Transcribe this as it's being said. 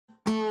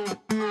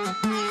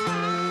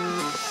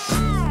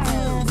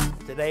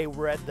today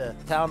we're at the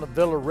town of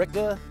Villa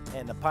Rica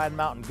and the Pine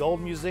Mountain Gold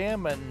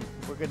Museum, and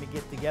we're going to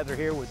get together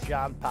here with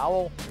John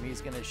Powell, and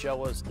he's going to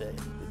show us the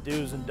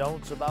do's and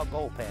don'ts about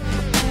gold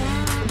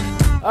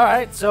panning. All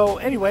right, so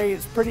anyway,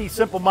 it's pretty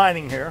simple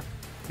mining here.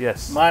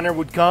 Yes. Miner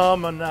would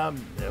come, and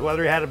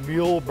whether he had a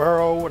mule,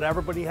 burro,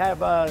 whatever, but he'd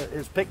have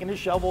his pick and his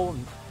shovel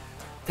and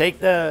take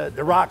the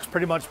rocks,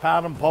 pretty much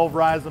pound them,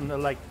 pulverize them to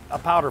like a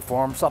powder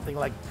form, something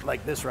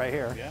like this right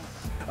here. Yeah.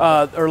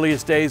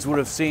 Earliest days would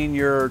have seen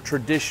your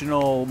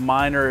traditional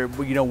miner,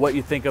 you know, what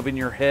you think of in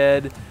your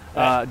head,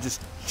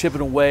 just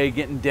chipping away,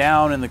 getting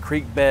down in the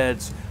creek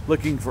beds,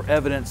 looking for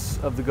evidence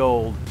of the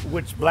gold.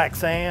 Which, black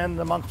sand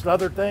amongst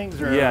other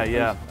things? Or,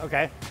 Yeah.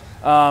 Okay.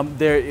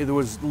 There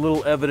was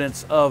little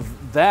evidence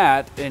of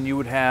that, and you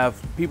would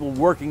have people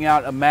working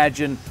out.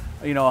 Imagine,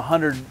 you know, a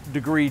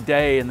 100-degree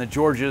day in the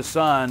Georgia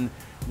sun.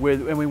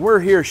 We're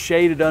here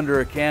shaded under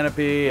a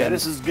canopy. Yeah, and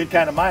this is good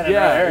kind of mining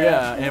right here.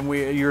 Yeah, and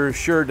you're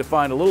sure to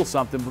find a little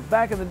something. But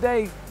back in the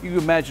day, you can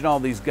imagine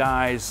all these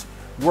guys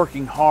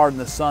working hard in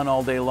the sun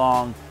all day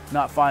long,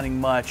 not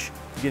finding much,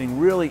 getting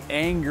really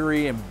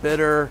angry and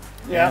bitter.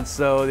 Yeah. And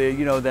so,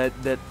 you know,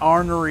 that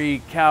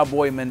ornery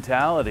cowboy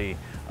mentality,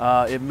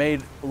 it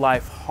made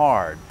life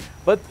hard.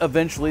 But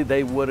eventually,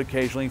 they would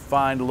occasionally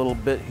find a little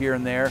bit here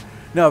and there.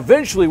 Now,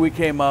 eventually, we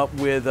came up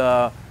with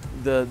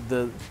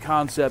the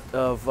concept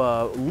of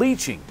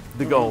leaching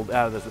the gold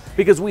out of this,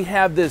 because we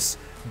have this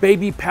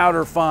baby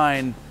powder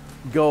fine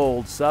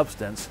gold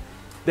substance.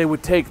 They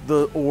would take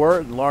the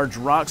ore, large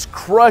rocks,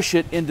 crush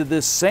it into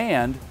this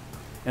sand,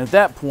 and at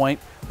that point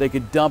they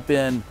could dump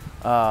in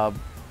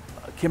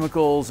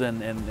chemicals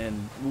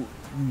and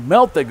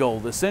melt the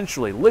gold,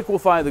 essentially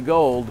liquefy the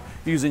gold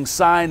using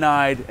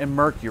cyanide and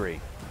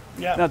mercury.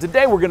 Yeah. Now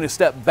today we're going to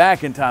step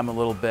back in time a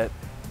little bit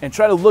and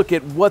try to look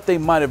at what they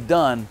might have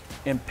done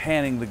in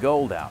panning the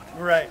gold out.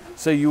 Right.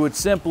 So you would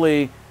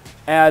simply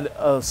add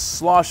a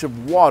slosh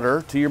of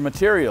water to your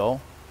material,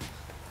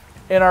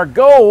 and our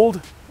gold,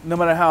 no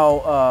matter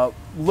how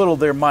little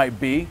there might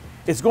be,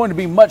 it's going to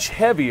be much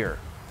heavier.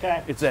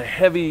 Okay. It's a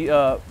heavy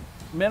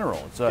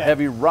mineral. It's a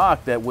heavy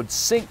rock that would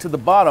sink to the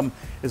bottom.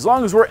 As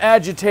long as we're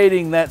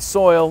agitating that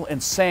soil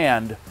and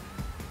sand,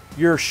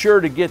 you're sure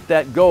to get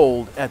that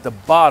gold at the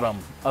bottom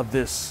of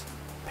this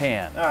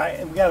pan. All right,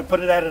 and we got to put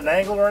it at an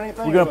angle or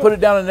anything? We're going to put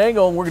it down at an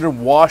angle, and we're going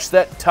to wash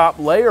that top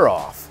layer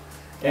off.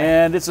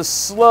 And it's a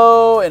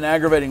slow and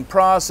aggravating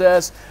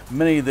process.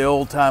 Many of the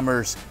old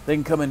timers, they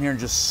can come in here and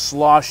just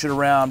slosh it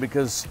around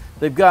because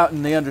they've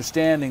gotten the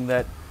understanding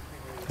that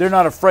they're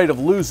not afraid of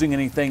losing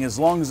anything. As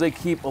long as they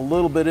keep a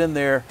little bit in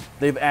there,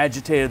 they've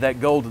agitated that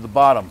gold to the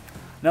bottom.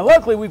 Now,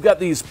 luckily, we've got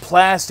these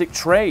plastic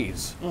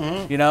trays,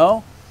 you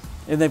know,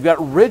 and they've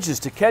got ridges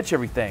to catch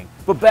everything.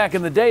 But back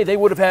in the day, they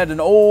would have had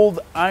an old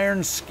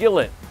iron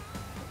skillet.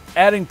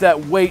 Adding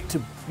that weight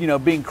to, you know,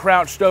 being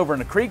crouched over in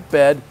a creek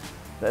bed,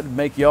 that'd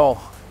make you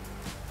all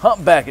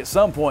humpback at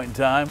some point in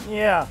time.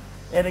 Yeah,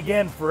 and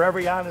again, for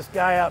every honest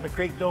guy out in the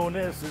creek doing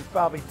this, there's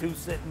probably two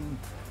sitting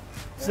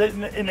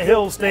in the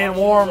hills, staying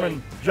warm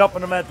and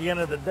jumping them at the end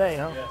of the day,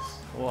 huh? Yes.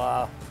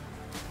 Wow.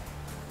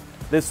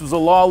 This was a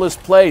lawless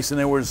place, and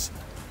there was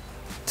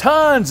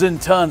tons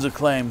and tons of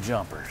claim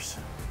jumpers.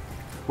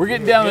 We're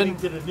getting down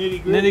to the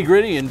nitty-gritty.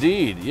 Nitty-gritty,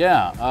 indeed,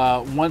 yeah.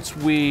 Once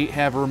we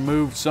have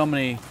removed so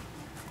many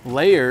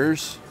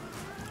layers,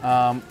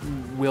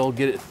 we'll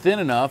get it thin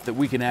enough that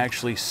we can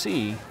actually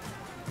see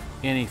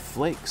any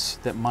flakes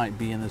that might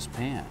be in this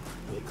pan.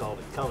 They called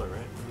it color,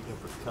 right? Looking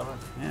for color.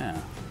 Yeah.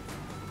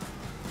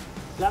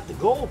 Got the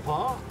gold,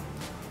 Paul.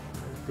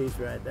 Piece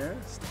right there.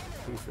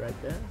 Piece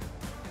right there.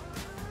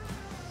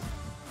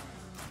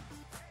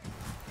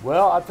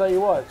 Well, I'll tell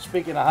you what,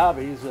 speaking of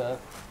hobbies,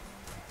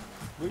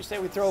 we say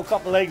we throw a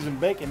couple eggs and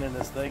bacon in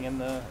this thing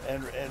and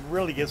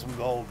really get some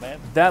gold, man.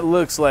 That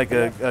looks like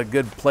a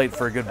good plate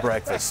for a good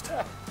breakfast.